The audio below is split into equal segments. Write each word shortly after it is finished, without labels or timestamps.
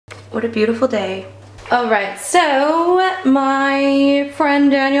What a beautiful day. Alright, so my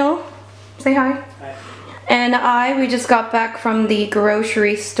friend Daniel, say hi. Hi. And we just got back from the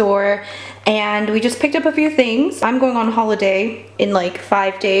grocery store and we just picked up a few things. I'm going on holiday in like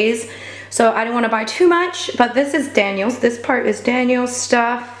 5 days, so I don't want to buy too much, but this is Daniel's. This part is Daniel's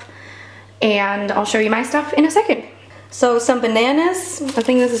stuff, and I'll show you my stuff in a second. So some bananas. I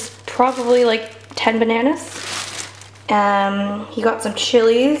think this is probably like 10 bananas. He got some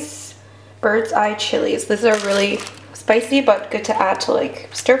chilies, bird's eye chilies. These are really spicy, but good to add to like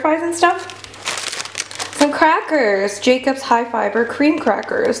stir fries and stuff. Some crackers, Jacob's high fiber cream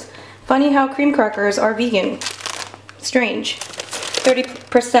crackers. Funny how cream crackers are vegan. Strange.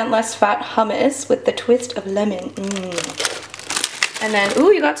 30% less fat hummus with the twist of lemon. And then,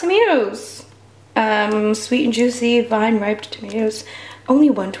 ooh, you got tomatoes. Sweet and juicy vine ripe tomatoes. Only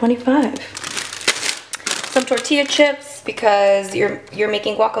 $1.25. Some tortilla chips because you're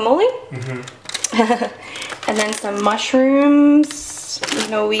making guacamole. And then some mushrooms. You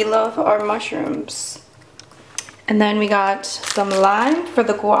know we love our mushrooms. And then we got some lime for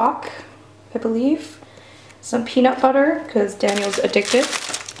the guac, I believe. Some peanut butter because Daniel's addicted.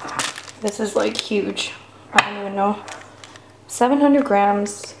 This is like huge. I don't even know. 700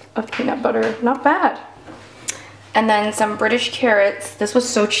 grams of peanut butter. Not bad. And then some British carrots. This was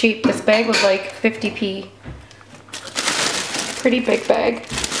so cheap. This bag was like 50p. Pretty big bag.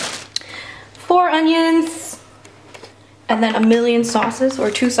 4 onions. And then a million sauces,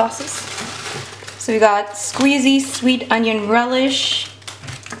 or 2 sauces. So we got squeezy sweet onion relish.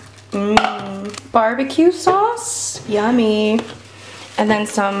 Barbecue sauce. Yummy. And then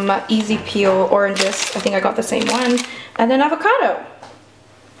some easy peel oranges. I think I got the same one. And then avocado.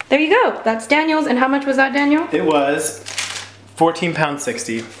 There you go. That's Daniel's. And how much was that, Daniel? It was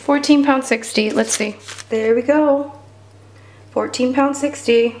 £14.60. £14.60. Let's see. There we go. £14.60.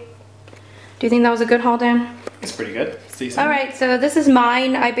 Do you think that was a good haul, Dan? It's pretty good. It's decent. Alright, so this is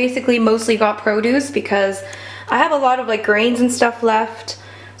mine. I basically mostly got produce because I have a lot of like grains and stuff left.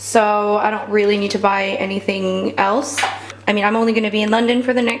 So I don't really need to buy anything else. I mean, I'm only going to be in London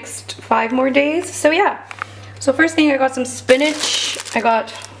for the next 5 more days. So yeah. So first thing, I got some spinach. I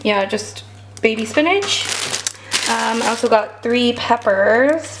got, yeah, just baby spinach. I also got 3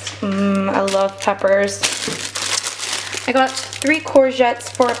 peppers. I love peppers. I got 3 courgettes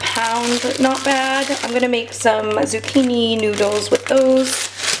for £1. Not bad. I'm gonna make some zucchini noodles with those.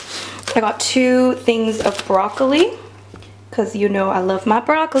 I got 2 things of broccoli, because you know I love my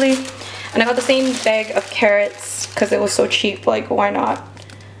broccoli. And I got the same bag of carrots, because it was so cheap, like why not?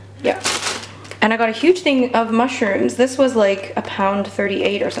 Yeah. And I got a huge thing of mushrooms. This was like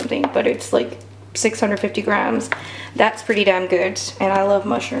 £1.38 or something, but it's like 650 grams. That's pretty damn good, and I love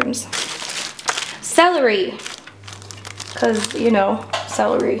mushrooms. Celery, because, you know,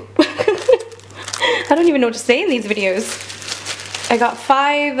 celery. I don't even know what to say in these videos. I got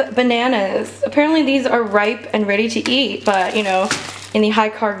 5 bananas. Apparently these are ripe and ready to eat, but, you know, in the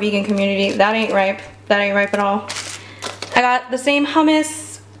high-carb vegan community, that ain't ripe. That ain't ripe at all. I got the same hummus.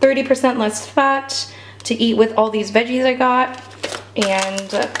 30% less fat to eat with all these veggies I got,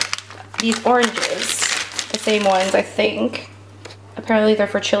 and these oranges, the same ones I think. Apparently they're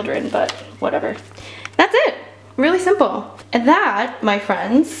for children, but whatever. That's it. Really simple. And that, my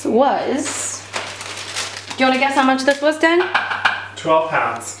friends, was, do you want to guess how much this was, Dan? 12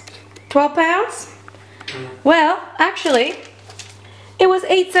 pounds. 12 pounds? Well, actually, it was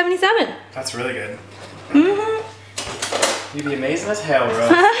 $8.77. That's really good. Mm-hmm. You'd be amazing as hell, bro.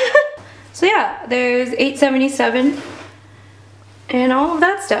 So yeah, there's $8.77 and all of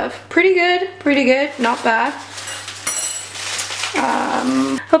that stuff. Pretty good, not bad.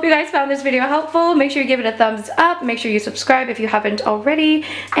 Hope you guys found this video helpful. Make sure you give it a thumbs up. Make sure you subscribe if you haven't already.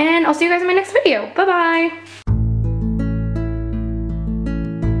 And I'll see you guys in my next video. Bye-bye.